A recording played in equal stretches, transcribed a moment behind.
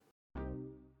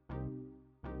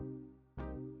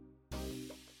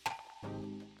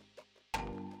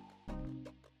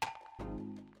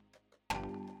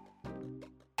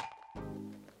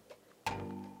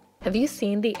Have you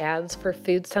seen the ads for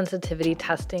food sensitivity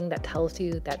testing that tells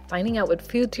you that finding out what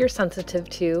foods you're sensitive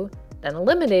to, then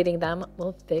eliminating them,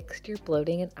 will fix your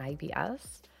bloating and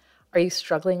IBS? Are you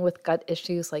struggling with gut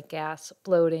issues like gas,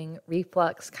 bloating,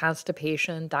 reflux,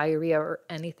 constipation, diarrhea, or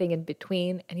anything in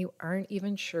between, and you aren't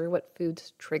even sure what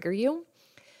foods trigger you?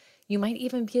 You might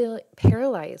even be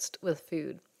paralyzed with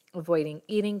food, avoiding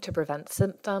eating to prevent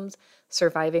symptoms,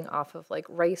 surviving off of like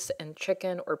rice and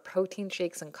chicken or protein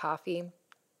shakes and coffee.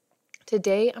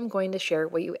 Today, I'm going to share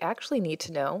what you actually need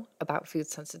to know about food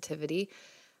sensitivity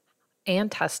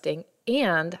and testing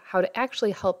and how to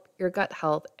actually help your gut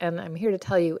health. And I'm here to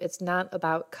tell you it's not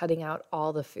about cutting out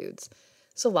all the foods.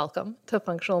 So, welcome to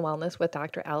Functional Wellness with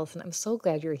Dr. Allison. I'm so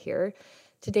glad you're here.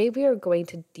 Today, we are going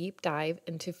to deep dive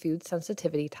into food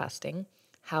sensitivity testing,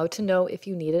 how to know if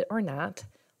you need it or not,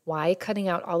 why cutting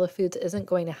out all the foods isn't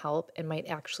going to help and might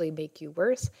actually make you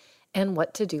worse, and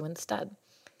what to do instead.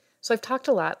 So I've talked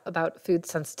a lot about food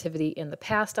sensitivity in the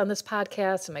past on this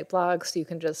podcast and my blog, so you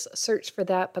can just search for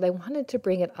that, but I wanted to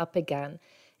bring it up again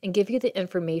and give you the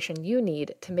information you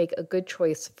need to make a good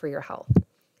choice for your health.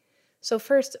 So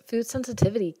first, food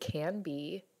sensitivity can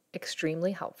be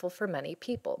extremely helpful for many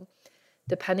people.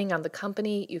 Depending on the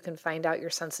company, you can find out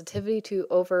your sensitivity to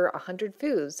over 100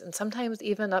 foods and sometimes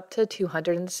even up to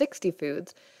 260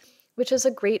 foods, which is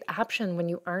a great option when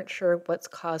you aren't sure what's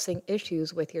causing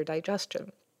issues with your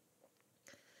digestion.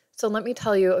 So let me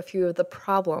tell you a few of the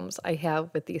problems I have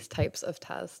with these types of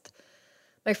tests.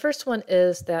 My first one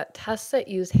is that tests that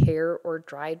use hair or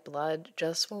dried blood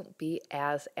just won't be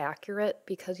as accurate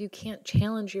because you can't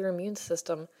challenge your immune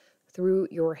system through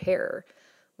your hair.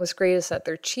 What's great is that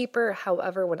they're cheaper.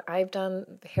 However, when I've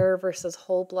done hair versus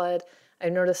whole blood,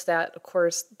 I've noticed that, of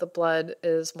course, the blood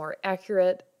is more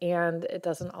accurate and it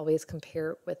doesn't always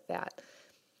compare with that.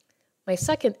 My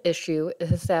second issue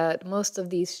is that most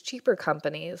of these cheaper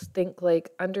companies think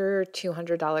like under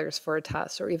 $200 for a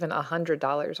test or even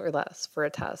 $100 or less for a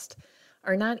test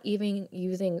are not even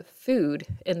using food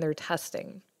in their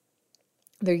testing.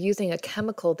 They're using a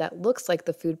chemical that looks like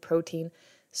the food protein,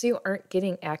 so you aren't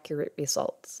getting accurate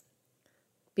results.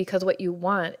 Because what you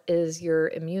want is your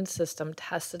immune system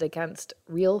tested against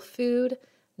real food,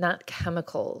 not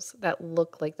chemicals that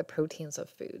look like the proteins of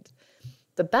food.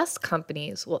 The best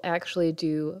companies will actually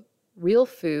do real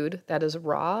food that is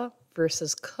raw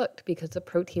versus cooked because the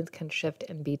proteins can shift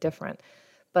and be different.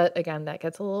 But again, that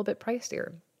gets a little bit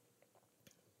pricier.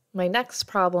 My next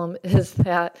problem is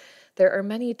that there are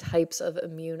many types of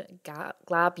immune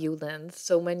globulins.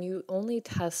 So when you only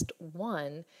test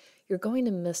one, you're going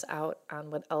to miss out on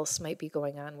what else might be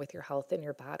going on with your health in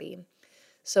your body.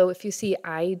 So if you see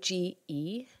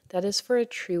IgE, that is for a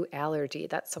true allergy.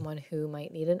 That's someone who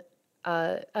might need an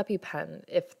EpiPen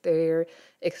if they're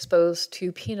exposed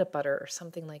to peanut butter or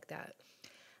something like that.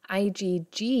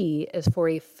 IgG is for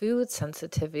a food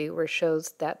sensitivity where it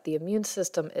shows that the immune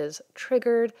system is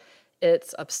triggered,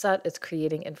 it's upset, it's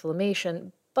creating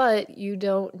inflammation, but you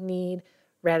don't need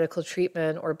radical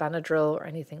treatment or Benadryl or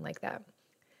anything like that.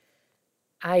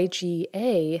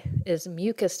 IgA is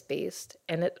mucus-based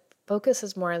and it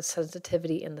focuses more on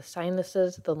sensitivity in the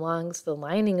sinuses, the lungs, the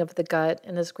lining of the gut,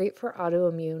 and is great for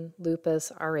autoimmune,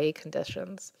 lupus, RA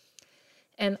conditions.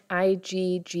 And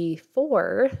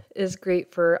IgG4 is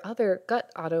great for other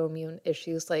gut autoimmune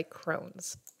issues like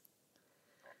Crohn's.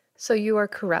 So you are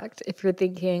correct if you're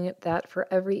thinking that for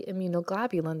every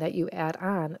immunoglobulin that you add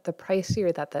on, the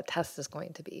pricier that test is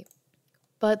going to be.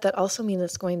 But that also means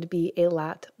it's going to be a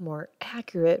lot more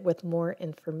accurate with more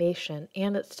information,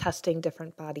 and it's testing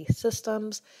different body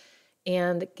systems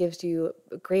and gives you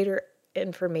greater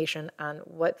information on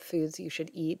what foods you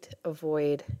should eat,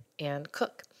 avoid, and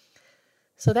cook.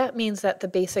 So that means that the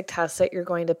basic tests that you're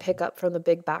going to pick up from the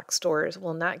big box stores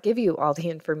will not give you all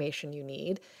the information you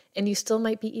need, and you still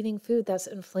might be eating food that's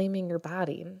inflaming your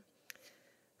body.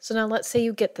 So now let's say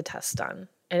you get the test done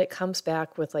and it comes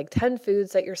back with like 10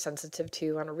 foods that you're sensitive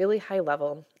to on a really high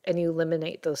level, and you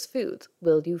eliminate those foods.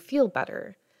 Will you feel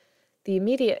better? The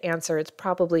immediate answer is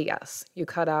probably yes. You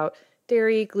cut out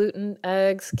dairy, gluten,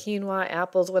 eggs, quinoa,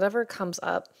 apples, whatever comes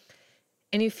up,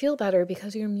 and you feel better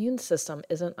because your immune system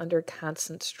isn't under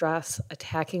constant stress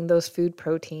attacking those food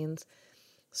proteins.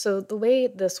 So the way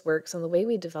this works and the way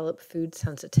we develop food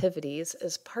sensitivities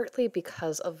is partly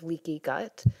because of leaky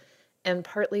gut, and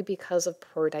partly because of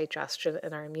poor digestion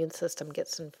and our immune system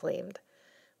gets inflamed.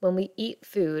 When we eat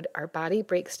food, our body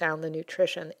breaks down the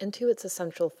nutrition into its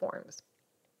essential forms.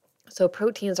 So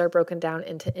proteins are broken down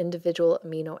into individual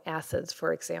amino acids,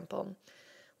 for example.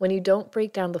 When you don't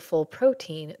break down the full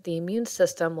protein, the immune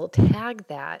system will tag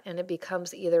that and it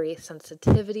becomes either a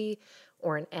sensitivity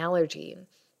or an allergy.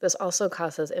 This also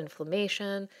causes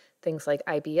inflammation, things like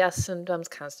IBS symptoms,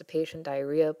 constipation,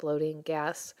 diarrhea, bloating,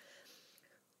 gas.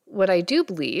 What I do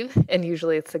believe, and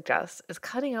usually it suggests, is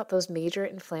cutting out those major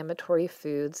inflammatory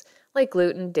foods like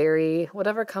gluten, dairy,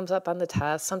 whatever comes up on the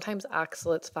test, sometimes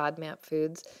oxalates, FODMAP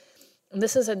foods. And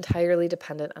this is entirely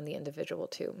dependent on the individual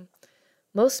too.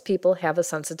 Most people have a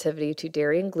sensitivity to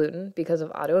dairy and gluten because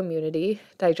of autoimmunity,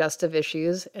 digestive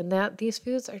issues, and that these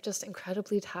foods are just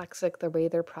incredibly toxic the way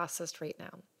they're processed right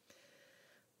now.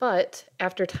 But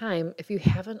after time, if you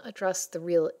haven't addressed the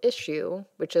real issue,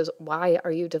 which is why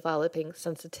are you developing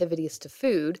sensitivities to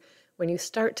food, when you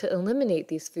start to eliminate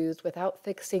these foods without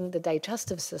fixing the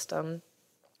digestive system,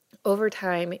 over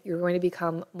time, you're going to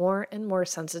become more and more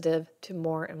sensitive to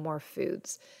more and more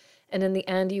foods. And in the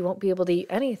end, you won't be able to eat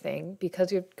anything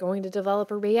because you're going to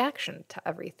develop a reaction to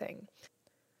everything.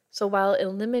 So while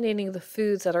eliminating the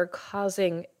foods that are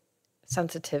causing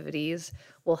sensitivities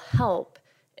will help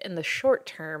in the short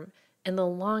term, in the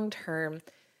long term,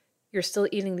 you're still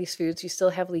eating these foods, you still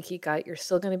have leaky gut, you're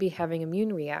still going to be having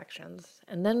immune reactions.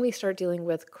 And then we start dealing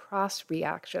with cross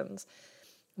reactions,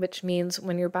 which means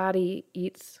when your body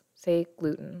eats, say,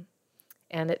 gluten,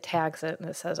 and it tags it and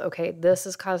it says, okay, this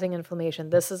is causing inflammation,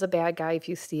 this is a bad guy, if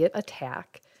you see it,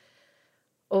 attack.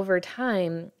 Over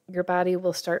time, your body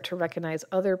will start to recognize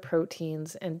other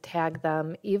proteins and tag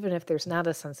them even if there's not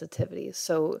a sensitivity.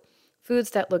 So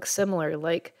foods that look similar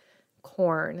like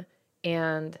corn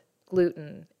and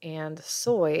gluten and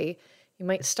soy, you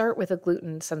might start with a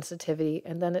gluten sensitivity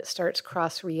and then it starts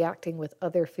cross-reacting with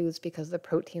other foods because the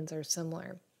proteins are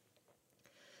similar.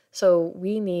 So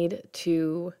we need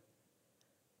to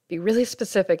be really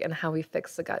specific in how we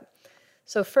fix the gut.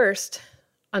 So first,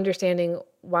 understanding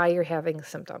why you're having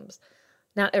symptoms.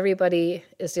 Not everybody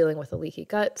is dealing with a leaky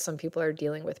gut. Some people are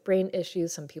dealing with brain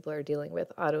issues. Some people are dealing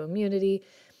with autoimmunity.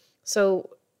 So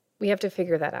we have to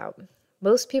figure that out.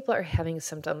 Most people are having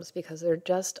symptoms because they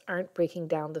just aren't breaking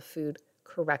down the food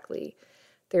correctly.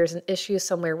 There's an issue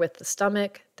somewhere with the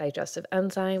stomach, digestive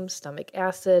enzymes, stomach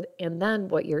acid, and then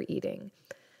what you're eating.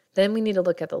 Then we need to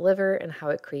look at the liver and how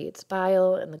it creates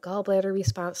bile and the gallbladder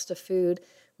response to food.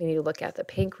 We need to look at the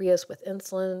pancreas with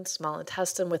insulin, small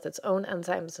intestine with its own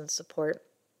enzymes and support.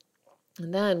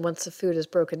 And then once the food is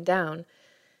broken down,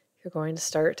 you're going to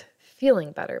start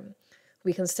feeling better.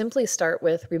 We can simply start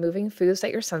with removing foods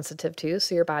that you're sensitive to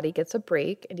so your body gets a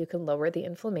break and you can lower the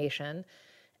inflammation.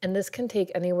 And this can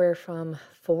take anywhere from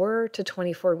 4 to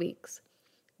 24 weeks.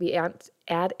 We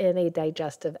add in a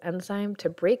digestive enzyme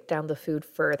to break down the food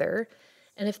further.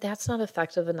 And if that's not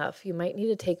effective enough, you might need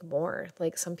to take more.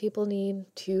 Like some people need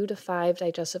 2 to 5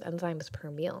 digestive enzymes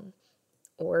per meal.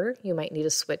 Or you might need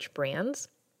to switch brands.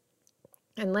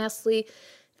 And lastly,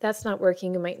 if that's not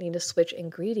working, you might need to switch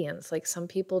ingredients. Like some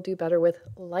people do better with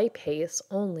lipase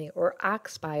only or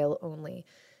ox bile only.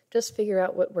 Just figure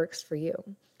out what works for you.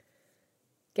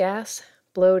 Gas,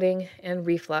 bloating, and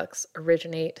reflux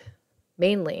originate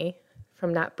mainly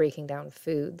from not breaking down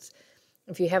foods.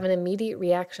 If you have an immediate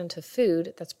reaction to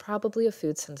food, that's probably a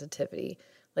food sensitivity.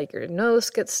 Like your nose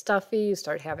gets stuffy, you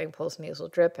start having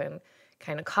postnasal drip and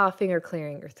kind of coughing or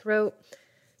clearing your throat.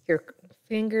 Your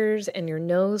fingers and your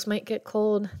nose might get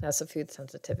cold. That's a food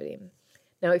sensitivity.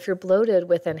 Now, if you're bloated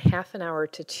within half an hour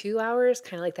to 2 hours,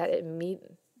 kind of like that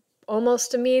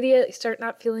almost immediate, you start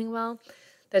not feeling well,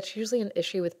 that's usually an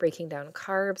issue with breaking down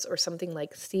carbs or something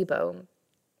like SIBO.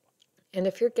 And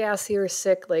if you're gassy or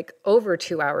sick like over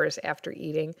 2 hours after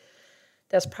eating,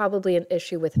 that's probably an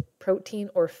issue with protein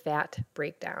or fat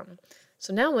breakdown.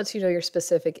 So now once you know your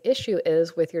specific issue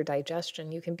is with your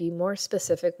digestion, you can be more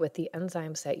specific with the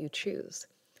enzymes that you choose.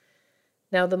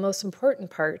 Now, the most important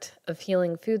part of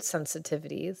healing food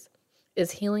sensitivities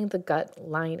is healing the gut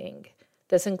lining.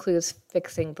 This includes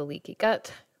fixing the leaky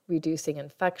gut, reducing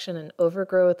infection and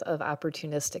overgrowth of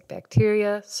opportunistic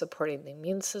bacteria, supporting the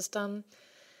immune system.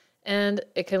 And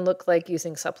it can look like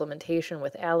using supplementation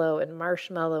with aloe and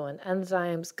marshmallow and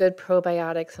enzymes, good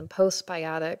probiotics and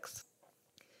postbiotics.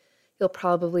 You'll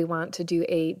probably want to do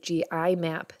a GI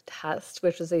map test,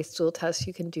 which is a stool test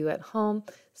you can do at home.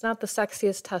 It's not the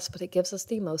sexiest test, but it gives us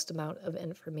the most amount of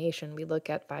information. We look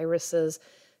at viruses,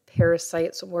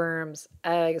 parasites, worms,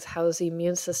 eggs, how's the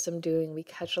immune system doing? We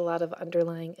catch a lot of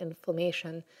underlying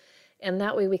inflammation, and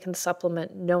that way we can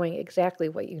supplement knowing exactly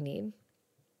what you need.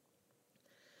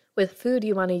 With food,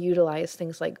 you want to utilize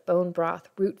things like bone broth,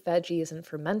 root veggies, and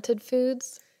fermented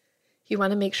foods. You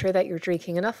want to make sure that you're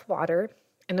drinking enough water.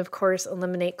 And of course,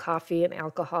 eliminate coffee and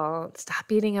alcohol.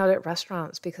 Stop eating out at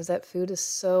restaurants because that food is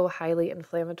so highly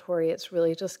inflammatory. It's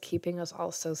really just keeping us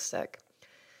all so sick.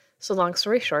 So long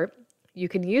story short, you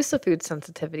can use the food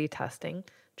sensitivity testing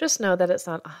Just know that it's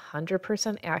not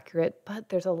 100% accurate, but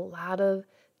there's a lot of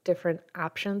different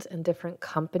options and different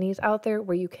companies out there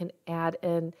where you can add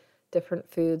in different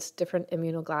foods, different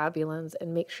immunoglobulins,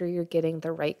 and make sure you're getting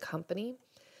the right company.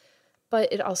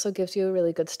 But it also gives you a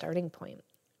really good starting point.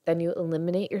 Then you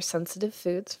eliminate your sensitive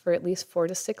foods for at least 4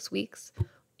 to 6 weeks.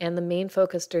 And the main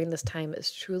focus during this time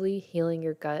is truly healing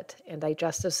your gut and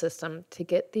digestive system to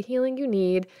get the healing you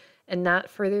need and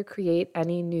not further create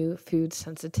any new food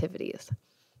sensitivities.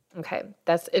 Okay,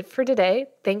 that's it for today.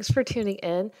 Thanks for tuning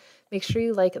in. Make sure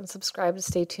you like and subscribe to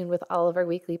stay tuned with all of our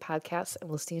weekly podcasts, and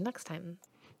we'll see you next time.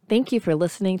 Thank you for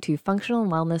listening to Functional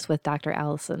Wellness with Dr.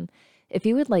 Allison. If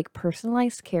you would like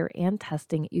personalized care and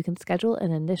testing, you can schedule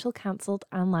an initial consult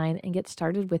online and get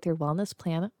started with your wellness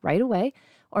plan right away,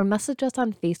 or message us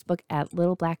on Facebook at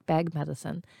Little Black Bag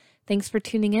Medicine. Thanks for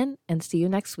tuning in, and see you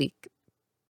next week.